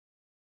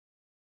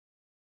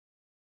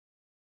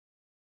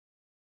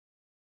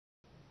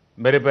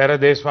मेरे प्यारे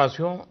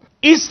देशवासियों,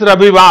 इस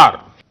रविवार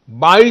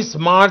 22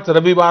 मार्च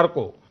रविवार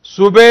को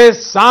सुबह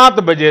 7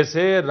 बजे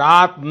से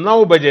रात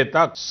 9 बजे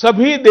तक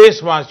सभी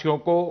देशवासियों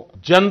को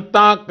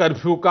जनता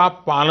कर्फ्यू का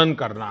पालन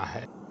करना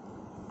है.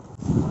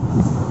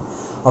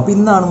 അപ്പോൾ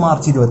ഇന്നാണ്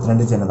മാർച്ച്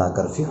 22 ജനതാ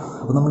കർഫ്യൂ.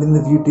 അപ്പോൾ നമ്മൾ ഇന്ന്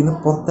വീട്ടിൽ നിന്ന്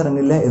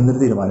പുറത്തിറങ്ങില്ല എന്നൊരു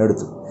തീരുമാനം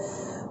എടുത്തു.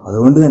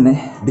 അതുകൊണ്ട് തന്നെ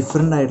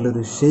ഡിഫറെൻ്റ്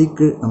ആയിട്ടുള്ളൊരു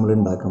ഷേക്ക് നമ്മൾ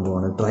ഉണ്ടാക്കാൻ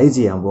പോവാണ്, ട്രൈ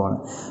ചെയ്യാൻ പോവാണ്.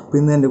 അപ്പോൾ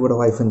ഇന്ന് എൻ്റെ കൂടെ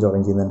വൈഫും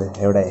ജോയിൻ ചെയ്യുന്നുണ്ട്.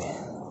 എവിടെ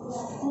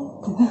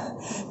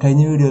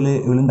കഴിഞ്ഞ വീഡിയോയിൽ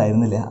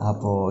ഇവളുണ്ടായിരുന്നില്ല,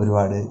 അപ്പോൾ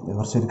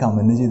കുറച്ചൊരു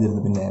കമൻറ്റ്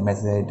ചെയ്തിരുന്നു, പിന്നെ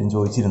മെസ്സേജ് ആയിട്ടും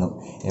ചോദിച്ചിരുന്നു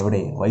എവിടെ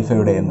വൈഫ്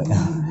എവിടെയെന്ന്.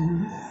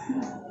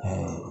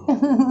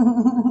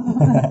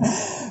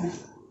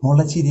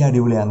 മോളെ ചിരി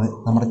അടിപൊളിയാണ്.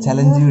 നമ്മുടെ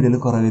ചലഞ്ച് വീഡിയോയിൽ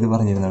കുറേ പേര്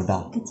പറഞ്ഞിരുന്നു കേട്ടോ,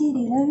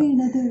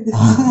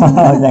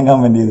 ഞാൻ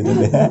കമൻറ്റ്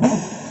ചെയ്തിട്ടുണ്ട്.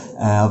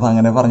 അപ്പം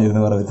അങ്ങനെ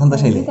പറഞ്ഞിരുന്നു കുറേ പേര്.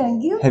 സന്തോഷമായില്ലേ?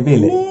 ഹാപ്പി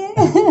അല്ലേ?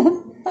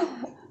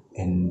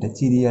 എൻ്റെ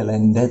ചിരിയല്ല,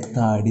 എൻ്റെ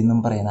താടി എന്നും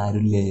പറയാൻ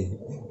ആരുമില്ലേ?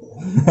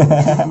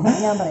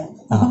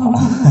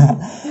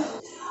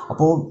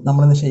 അപ്പോൾ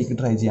നമ്മളിന്ന് ഷേക്ക്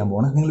ട്രൈ ചെയ്യാൻ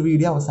പോകണം. നിങ്ങൾ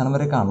വീഡിയോ അവസാനം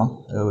വരെ കാണണം.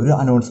 ഒരു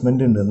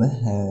അനൗൺസ്മെൻറ്റ് ഉണ്ടെന്ന്,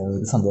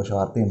 ഒരു സന്തോഷ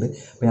വാർത്തയുണ്ട്.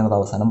 അപ്പോൾ ഞാനത്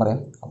അവസാനം പറയാം.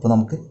 അപ്പോൾ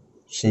നമുക്ക്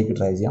ഷേക്ക്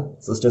ട്രൈ ചെയ്യാം.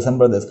 Sisters and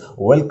brothers,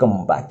 welcome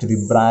back to the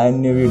brand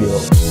new video.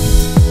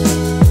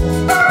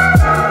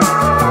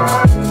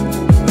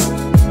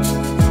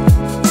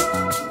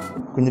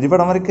 കുഞ്ഞിരി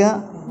പടം വരയ്ക്കുക.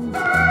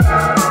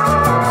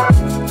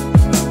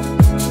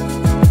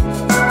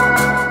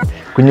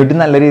 കുഞ്ഞുട്ടി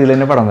നല്ല രീതിയിൽ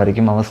തന്നെ പടം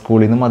വരയ്ക്കും. അവൻ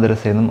സ്കൂളിൽ നിന്നും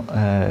മദ്രസയിൽ നിന്നും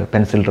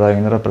പെൻസിൽ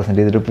ഡ്രോയിങ്ങിന്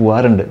റെപ്രസെൻറ്റ് ചെയ്തിട്ട്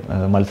പോകാറുണ്ട്,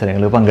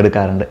 മത്സരങ്ങളിൽ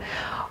പങ്കെടുക്കാറുണ്ട്.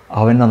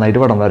 അവൻ നന്നായിട്ട്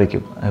പടം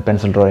വരയ്ക്കും,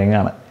 പെൻസിൽ ഡ്രോയിങ്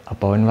ആണ്.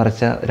 അപ്പോൾ അവൻ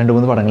വരച്ച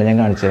 2-3 പടങ്ങൾ ഞാൻ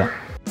കാണിച്ചു തരാം.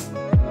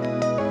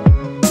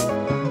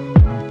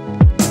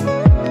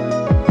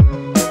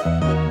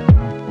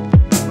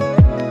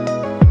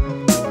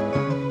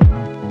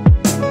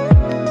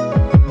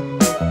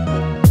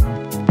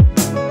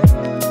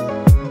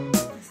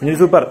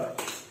 സൂപ്പർ.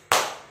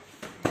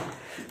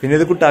 പിന്നെ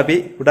ഇത്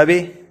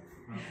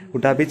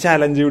കുട്ടാപ്പി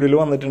ചാലഞ്ച് വീഡിയോയിൽ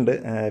വന്നിട്ടുണ്ട്.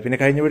 പിന്നെ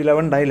കഴിഞ്ഞ വീഡിയോയിൽ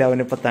അവൻ ഉണ്ടായില്ല,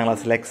 അവന് 10ാം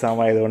ക്ലാസ്സിലെ എക്സാം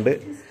ആയതുകൊണ്ട്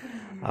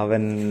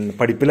അവൻ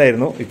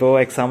പഠിപ്പിലായിരുന്നു. ഇപ്പോൾ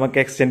എക്സാമൊക്കെ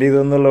എക്സ്റ്റെൻഡ്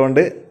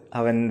ചെയ്തെന്നുള്ളതുകൊണ്ട്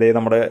അവൻ്റെ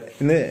നമ്മുടെ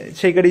ഇന്ന്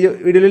ഷേക്കടി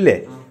വീഡിയോയിലില്ലേ,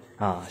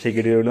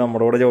 ഷേക്കടി വീഡിയോയിൽ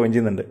നമ്മുടെ കൂടെ ജോയിൻ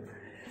ചെയ്യുന്നുണ്ട്.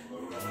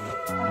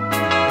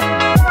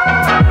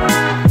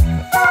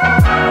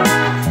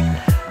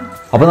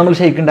 അപ്പോൾ നമ്മൾ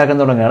ഷേക്ക് ഉണ്ടാക്കാൻ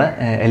തുടങ്ങുകയാണ്.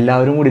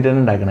 എല്ലാവരും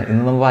കൂടിയിട്ടാണ് ഉണ്ടാക്കുന്നത്.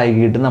 ഇന്ന് നമ്മൾ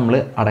വൈകിട്ട് നമ്മൾ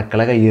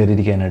അടക്കള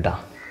കയ്യേറിയിരിക്കാനായിട്ടാണ്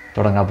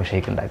തുടങ്ങാം അപ്പോൾ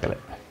ഷേക്ക് ഉണ്ടാക്കൽ.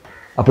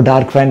 അപ്പോൾ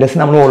ഡാർക്ക് ഫാൻറ്റസി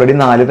നമ്മൾ ഓൾറെഡി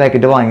 4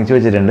 പാക്കറ്റ് വാങ്ങിച്ച്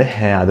വെച്ചിട്ടുണ്ട്.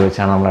 അത്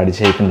വെച്ചാണ് നമ്മൾ അടി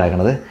ഷേക്ക്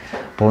ഉണ്ടാക്കുന്നത്.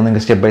 അപ്പോൾ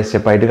നിങ്ങൾക്ക് സ്റ്റെപ്പ് ബൈ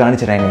സ്റ്റെപ്പായിട്ട്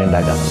കാണിച്ചു തരാം എങ്ങനെ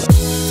ഉണ്ടാക്കാമെന്നുള്ളത്.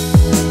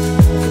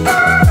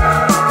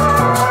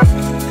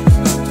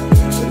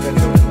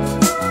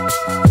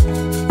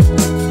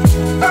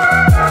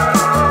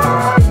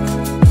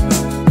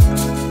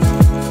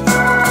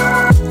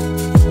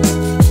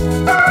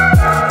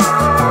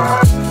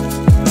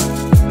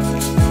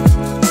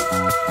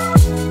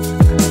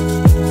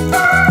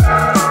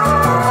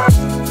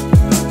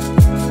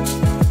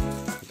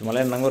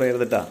 എണ്ണം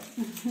കുറയരുതിട്ടാ,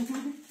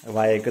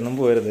 വായക്കൊന്നും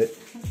പോരുത്.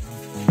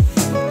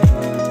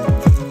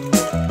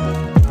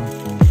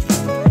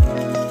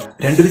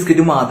 രണ്ട്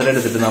ബിസ്ക്കറ്റ് മാത്രം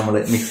എടുത്തിട്ട് നമ്മൾ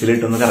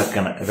മിക്സിയിലിട്ടൊന്ന്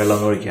കറക്കണം,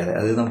 വെള്ളം ഒഴിക്കാതെ.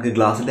 അത് നമുക്ക്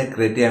ഗ്ലാസ്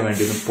ഡെക്കറേറ്റ് ചെയ്യാൻ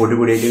വേണ്ടി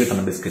പൊടിയായിട്ട്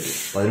കിട്ടണം ബിസ്ക്കറ്റ്.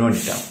 അപ്പോൾ അതിന്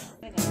വേണ്ടിയിട്ടാണ്.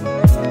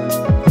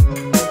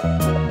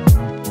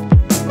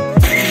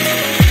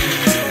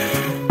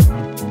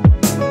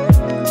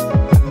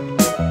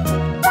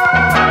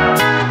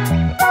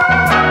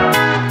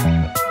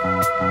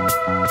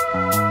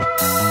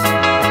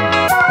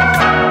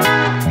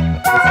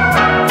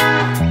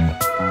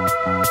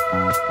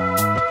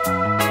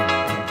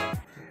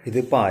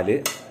 ഇത് പാല്,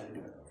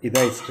 ഇത്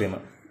ഐസ്ക്രീം.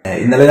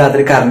 ഇന്നലെ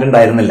രാത്രി കറണ്ട്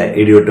ഉണ്ടായിരുന്നില്ല,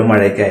 ഇടിവെട്ടും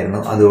മഴയൊക്കെ ആയിരുന്നു.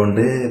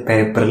 അതുകൊണ്ട്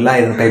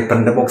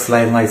പേപ്പറിന്റെ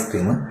ബോക്സിലായിരുന്നു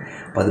ഐസ്ക്രീം.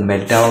 അപ്പൊ അത്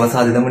മെൽറ്റ് ആവാനുള്ള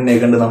സാധ്യത മുന്നേ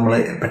കണ്ട് നമ്മൾ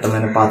പെട്ടെന്ന്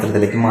തന്നെ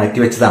പാത്രത്തിലേക്ക് മാറ്റി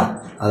വെച്ചതാണ്.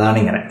 അതാണ്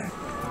ഇങ്ങനെ.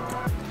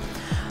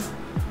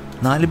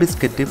 4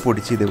 ബിസ്ക്കറ്റ്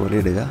പൊടിച്ച് ഇതുപോലെ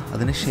ഇടുക.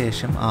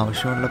 അതിനുശേഷം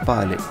ആവശ്യമുള്ള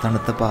പാല്,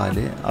 തണുത്ത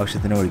പാല്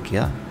ആവശ്യത്തിന്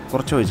ഒഴിക്കുക.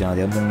 കുറച്ച് ഒഴിച്ചാൽ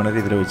മതി, അത് മുങ്ങണ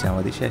രീതിയിൽ ഒഴിച്ചാൽ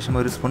മതി. ശേഷം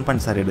 1 സ്പൂൺ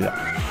പഞ്ചസാര ഇടുക.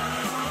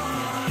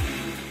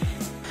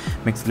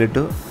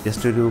 മിക്സിലിട്ട്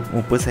ജസ്റ്റ് ഒരു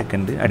 30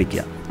 സെക്കൻഡ്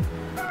അടിക്കുക.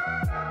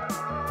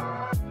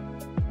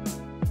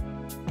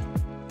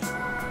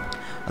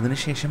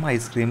 അതിനുശേഷം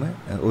ഐസ്ക്രീം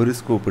 1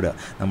 സ്കൂപ്പ് ഇടുക.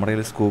 നമ്മുടെ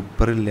കയ്യിൽ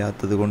സ്കൂപ്പർ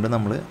ഇല്ലാത്തത് കൊണ്ട്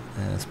നമ്മൾ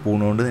സ്പൂൺ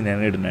കൊണ്ട്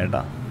തന്നെയാണ് ഇടുന്നത്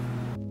കേട്ടോ.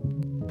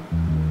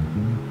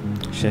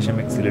 ശേഷം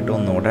മിക്സിയിലിട്ട്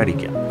ഒന്നുകൂടെ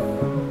അടിക്കുക.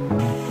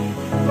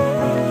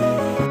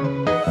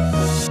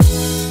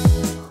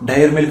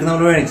 ഡയറി മിൽക്ക്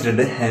നമ്മൾ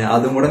മേടിച്ചിട്ടുണ്ട്,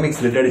 അതും കൂടെ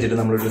മിക്സിലിട്ട് അടിച്ചിട്ട്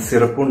നമ്മളൊരു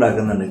സിറപ്പ്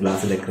ഉണ്ടാക്കുന്നുണ്ട്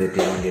ഗ്ലാസ് ഡെക്കറേറ്റ്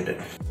ചെയ്യാൻ വേണ്ടിയിട്ട്.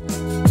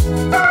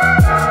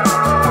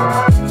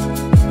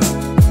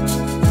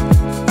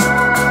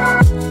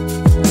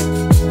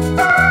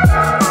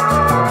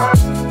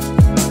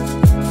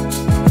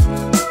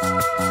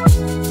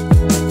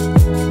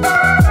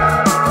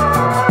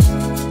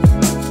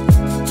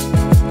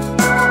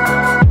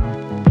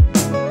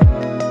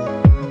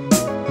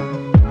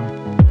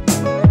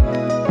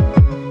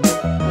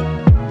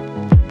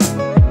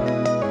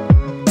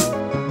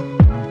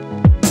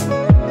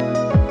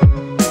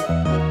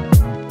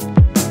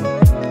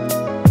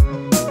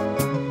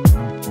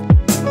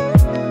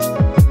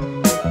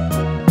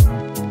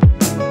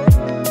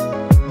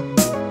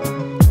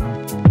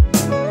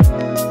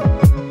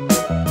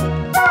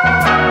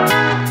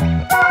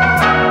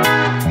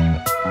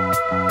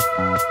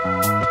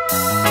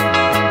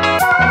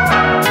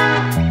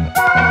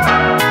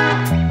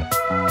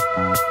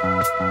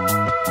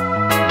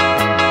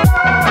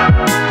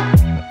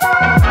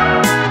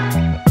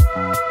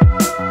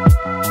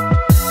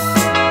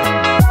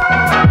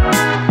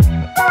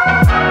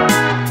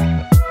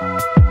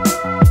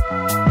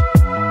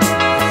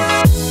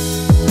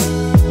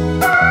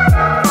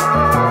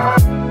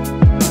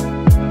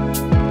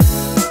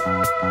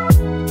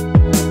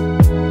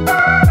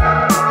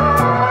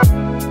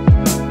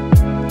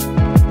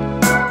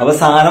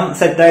 സാധനം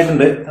സെറ്റ്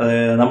ആയിട്ടുണ്ട്.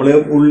 നമ്മൾ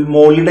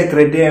മോളിൽ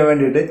ഡെക്കറേറ്റ് ചെയ്യാൻ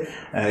വേണ്ടിയിട്ട്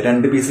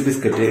 2 പീസ്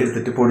ബിസ്ക്കറ്റ്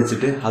എടുത്തിട്ട്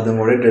പൊടിച്ചിട്ട് അതും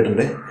കൂടെ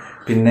ഇട്ടിട്ടുണ്ട്.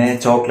 പിന്നെ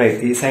ചോക്ലേറ്റ്,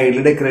 ഈ സൈഡിൽ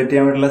ഡെക്കറേറ്റ്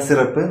ചെയ്യാൻ വേണ്ടിയുള്ള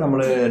സിറപ്പ് നമ്മൾ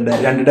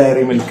 2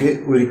 ഡയറി മിൽക്ക്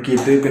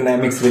ഉരുക്കിയിട്ട് പിന്നെ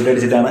മിക്സിലിട്ട്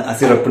അടിച്ചിട്ടാണ് ആ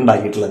സിറപ്പ്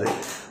ഉണ്ടാക്കിയിട്ടുള്ളത്.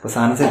 അപ്പൊ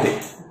സാധനം സെറ്റ്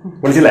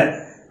പൊളിച്ചില്ലേ?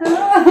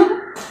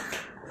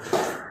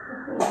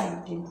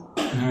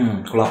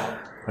 കൊള്ളാം,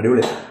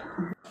 അടിപൊളി.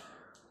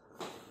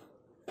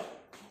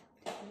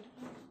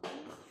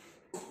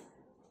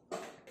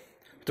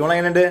 ചോള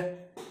എങ്ങനെയുണ്ട്?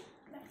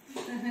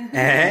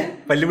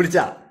 പല്ല്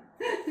പിടിച്ചാ?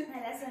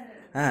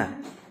 ആ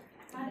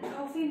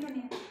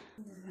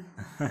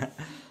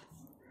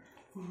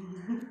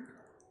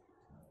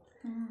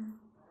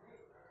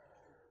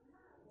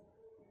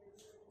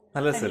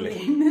നല്ല രസല്ലേ?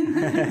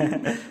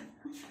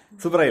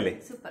 സൂപ്പറായില്ലേ?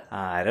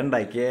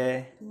 ആരുണ്ടാക്കിയേ?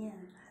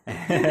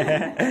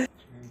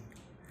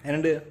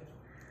 എന്നുണ്ട്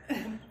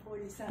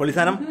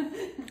പൊളിസാനം?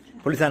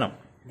 പൊളിസാനം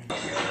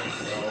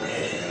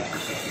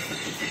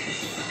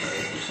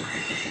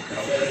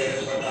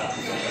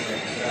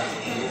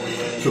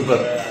സൂപ്പർ.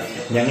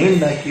 ഞങ്ങൾ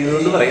ഉണ്ടാക്കിയത്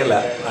കൊണ്ട് പറയല്ല,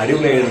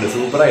 അടിപൊളിയായിട്ടുണ്ട്,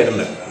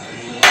 സൂപ്പറായിട്ടുണ്ട്.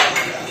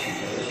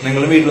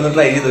 നിങ്ങൾ വീട്ടിൽ നിന്ന്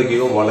ട്രൈ ചെയ്ത്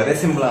നോക്കിയോ. വളരെ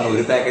സിമ്പിളാണ്.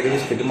 ഒരു പാക്കറ്റ്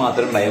ബിസ്ക്കറ്റ്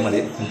മാത്രം ഉണ്ടായാൽ മതി.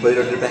 30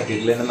 രൂപ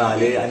പാക്കറ്റിൽ തന്നെ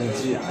 4-5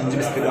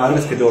 ബിസ്ക്കറ്റ് 6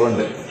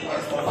 ബിസ്ക്കറ്റോളുണ്ട്.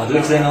 അത്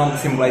വെച്ച് തന്നെ നമുക്ക്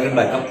സിമ്പിളായിട്ട്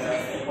ഉണ്ടാക്കാം.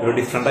 ഒരു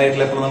ഡിഫറെന്റ്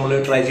ആയിട്ടുള്ള എപ്പോഴും നമ്മൾ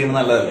ട്രൈ ചെയ്യുന്നത്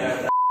നല്ലതല്ലേ.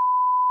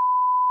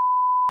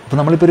 അപ്പോൾ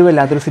നമ്മളിപ്പോൾ ഒരു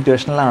വല്ലാത്തൊരു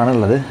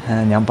സിറ്റുവേഷനിലാണുള്ളത്.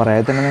 ഞാൻ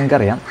പറയാതെ തന്നെ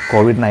നിങ്ങൾക്കറിയാം,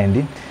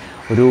 COVID-19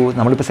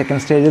 നമ്മളിപ്പോൾ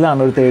 2nd സ്റ്റേജിലാണ്.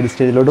 ഒരു 3rd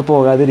സ്റ്റേജിലോട്ട്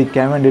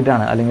പോകാതിരിക്കാൻ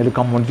വേണ്ടിയിട്ടാണ്, അല്ലെങ്കിൽ ഒരു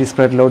കമ്മ്യൂണിറ്റി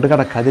സ്പ്രെഡിലോട്ട്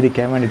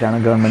കടക്കാതിരിക്കാൻ വേണ്ടിയിട്ടാണ്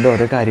ഗവൺമെൻറ്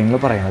ഓരോ കാര്യങ്ങൾ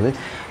പറയുന്നത്.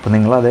 അപ്പോൾ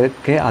നിങ്ങൾ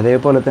അതൊക്കെ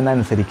അതേപോലെ തന്നെ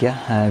അനുസരിക്കുക.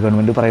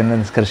 ഗവൺമെൻറ് പറയുന്ന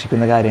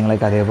നിഷ്കർഷിക്കുന്ന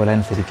കാര്യങ്ങളൊക്കെ അതേപോലെ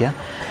അനുസരിക്കുക.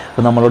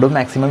 അപ്പോൾ നമ്മളോട്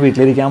മാക്സിമം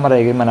വീട്ടിലിരിക്കാൻ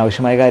പറയുകയും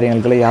അനാവശ്യമായ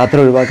കാര്യങ്ങൾക്ക് യാത്ര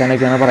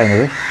ഒഴിവാക്കാനൊക്കെയാണ്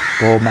പറയുന്നത്.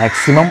 അപ്പോൾ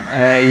മാക്സിമം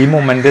ഈ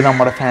മൊമെൻറ്റ്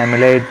നമ്മുടെ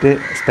ഫാമിലിയായിട്ട്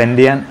സ്പെൻഡ്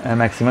ചെയ്യാൻ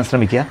മാക്സിമം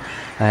ശ്രമിക്കുക.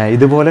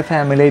 ഇതുപോലെ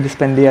ഫാമിലിയായിട്ട്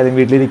സ്പെൻഡ് ചെയ്യാതെ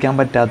വീട്ടിലിരിക്കാൻ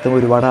പറ്റാത്ത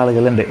ഒരുപാട്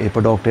ആളുകളുണ്ട്.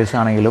 ഇപ്പോൾ ഡോക്ടേഴ്സ്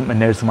ആണെങ്കിലും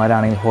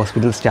നഴ്സുമാരാണെങ്കിലും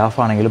ഹോസ്പിറ്റൽ സ്റ്റാഫ്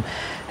ആണെങ്കിലും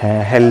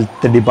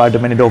ഹെൽത്ത്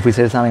ഡിപ്പാർട്ട്മെൻറ്റിൻ്റെ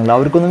ഓഫീസേഴ്സ് ആണെങ്കിലും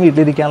അവർക്കൊന്നും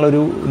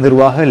വീട്ടിലിരിക്കാനുള്ളൊരു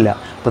നിർവാഹമില്ല.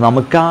 അപ്പോൾ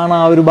നമുക്കാണ്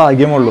ആ ഒരു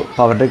ഭാഗ്യമുള്ളൂ.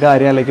 അപ്പോൾ അവരുടെ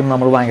കാര്യം ആയിരിക്കും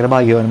നമ്മൾ ഭയങ്കര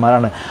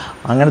ഭാഗ്യവാന്മാരാണ്.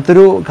 അങ്ങനത്തെ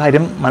ഒരു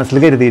കാര്യം മനസ്സിൽ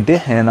കരുതിയിട്ട്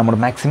നമ്മൾ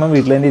മാക്സിമം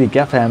വീട്ടിൽ തന്നെ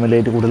ഇരിക്കുക,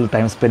 ഫാമിലിയായിട്ട് കൂടുതൽ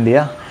ടൈം സ്പെൻഡ്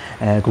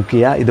ചെയ്യുക, കുക്ക്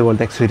ചെയ്യുക,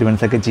 ഇതുപോലത്തെ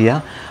എക്സ്പെരിമെൻറ്റ്സ് ഒക്കെ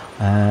ചെയ്യുക.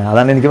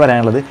 അതാണ് എനിക്ക്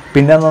പറയാനുള്ളത്.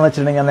 പിന്നെ എന്താണെന്ന്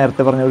വെച്ചിട്ടുണ്ടെങ്കിൽ ഞാൻ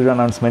നേരത്തെ പറഞ്ഞ ഒരു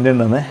അനൗൺസ്മെൻറ്റ്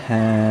ഉണ്ടെന്ന്.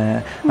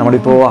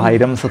 നമ്മളിപ്പോൾ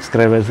 1000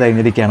 സബ്സ്ക്രൈബേഴ്സ്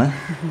കഴിഞ്ഞിരിക്കുകയാണ്.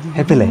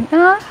 ഹാപ്പി അല്ലേ?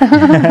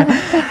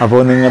 അപ്പോൾ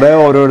നിങ്ങളുടെ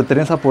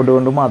ഓരോരുത്തരെയും സപ്പോർട്ട്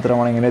കൊണ്ട്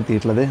മാത്രമാണ് ഇങ്ങനെ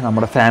എത്തിയിട്ടുള്ളത്.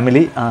 നമ്മുടെ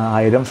ഫാമിലി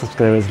 1000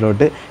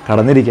 സബ്സ്ക്രൈബേഴ്സിലോട്ട്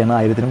കടന്നിരിക്കുകയാണ്.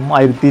 1000-നും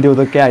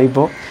 1020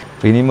 ആയിപ്പോൾ.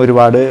 ഇനിയും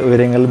ഒരുപാട്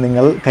വിവരങ്ങൾ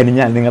നിങ്ങൾ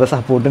കനിഞ്ഞാൽ, നിങ്ങളുടെ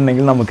സപ്പോർട്ട്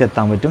ഉണ്ടെങ്കിൽ നമുക്ക്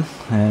എത്താൻ പറ്റും.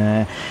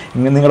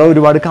 നിങ്ങളുടെ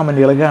ഒരുപാട്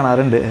കമൻറ്റുകളൊക്കെ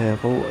കാണാറുണ്ട്.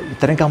 അപ്പോൾ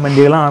ഇത്തരം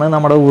കമൻറ്റുകളാണ്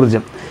നമ്മുടെ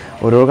ഊർജ്ജം.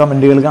 ഓരോ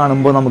കമൻറ്റുകൾ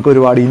കാണുമ്പോൾ നമുക്ക്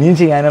ഒരുപാട് ഇനിയും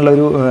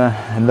ചെയ്യാനുള്ളൊരു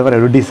എന്താ പറയുക,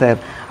 ഒരു ഡിസയർ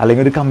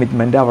അല്ലെങ്കിൽ ഒരു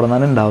കമ്മിറ്റ്മെൻറ്റ് അവിടെ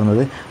നിന്നാണ്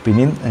ഉണ്ടാകുന്നത്.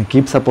 പിന്നെയും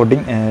കീപ്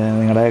സപ്പോർട്ടിങ്.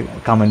 നിങ്ങളുടെ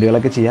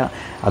കമൻറ്റുകളൊക്കെ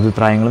ചെയ്യുക,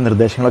 അഭിപ്രായങ്ങളും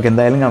നിർദ്ദേശങ്ങളൊക്കെ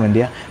എന്തായാലും കമൻറ്റ്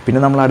ചെയ്യുക. പിന്നെ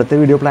നമ്മൾ അടുത്ത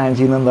വീഡിയോ പ്ലാൻ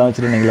ചെയ്യുന്നത് എന്താണെന്ന്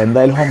വെച്ചിട്ടുണ്ടെങ്കിൽ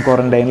എന്തായാലും ഹോം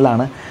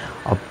ക്വാറൻറ്റൈനിലാണ്.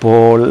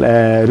 അപ്പോൾ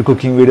ഒരു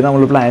കുക്കിംഗ് വീഡിയോ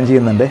നമ്മൾ പ്ലാൻ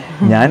ചെയ്യുന്നുണ്ട്.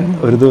 ഞാൻ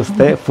ഒരു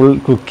ദിവസത്തെ ഫുൾ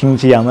കുക്കിംഗ്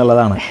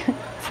ചെയ്യാമെന്നുള്ളതാണ്.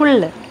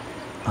 ഫുള്ള്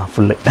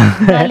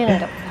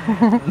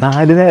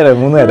 4 നേരം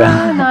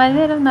 3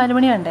 നേരം 4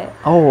 മണി വേണ്ടേ?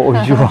 ഓ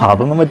അയ്യോ,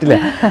 അതൊന്നും പറ്റില്ല.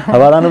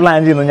 അപ്പോൾ അതാണ് പ്ലാൻ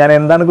ചെയ്യുന്നത്. ഞാൻ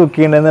എന്താണ് കുക്ക്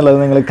ചെയ്യേണ്ടതെന്നുള്ളത്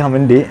നിങ്ങൾ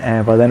കമൻറ്റ് ചെയ്യും.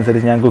 അപ്പോൾ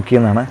അതനുസരിച്ച് ഞാൻ കുക്ക്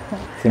ചെയ്യുന്നതാണ്.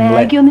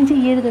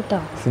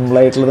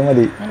 സിമ്പിളായിട്ടുള്ളത്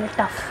മതി.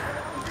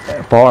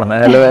 പോകണം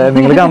അല്ല,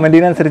 നിങ്ങൾ കമൻറ്റ്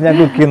ചെയ്യുന്നതനുസരിച്ച് ഞാൻ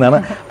കുക്ക് ചെയ്യുന്നതാണ്.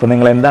 അപ്പോൾ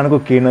നിങ്ങൾ എന്താണ്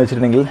കുക്ക് ചെയ്യുന്നത്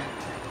വെച്ചിട്ടുണ്ടെങ്കിൽ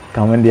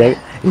കമൻറ്റ്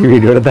ചെയ്യുക. ഈ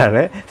വീഡിയോയുടെ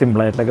താഴെ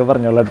സിമ്പിളായിട്ടൊക്കെ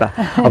പറഞ്ഞോളൂ കേട്ടോ.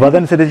 അപ്പോൾ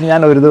അതനുസരിച്ച്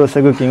ഞാൻ ഒരു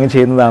ദിവസം കുക്കിംഗ്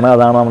ചെയ്യുന്നതാണ്.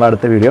 അതാണ് നമ്മുടെ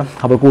അടുത്ത വീഡിയോ.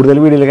 അപ്പോൾ കൂടുതൽ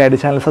വീഡിയോയിലേക്കായിട്ട്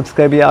ചാനൽ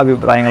സബ്സ്ക്രൈബ് ചെയ്യുക.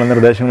 അഭിപ്രായങ്ങളും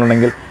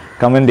നിർദ്ദേശങ്ങളുണ്ടെങ്കിൽ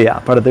കമൻറ്റ് ചെയ്യുക.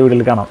 അപ്പോൾ അടുത്ത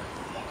വീഡിയോയിൽ കാണാം.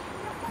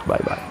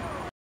 Bye bye.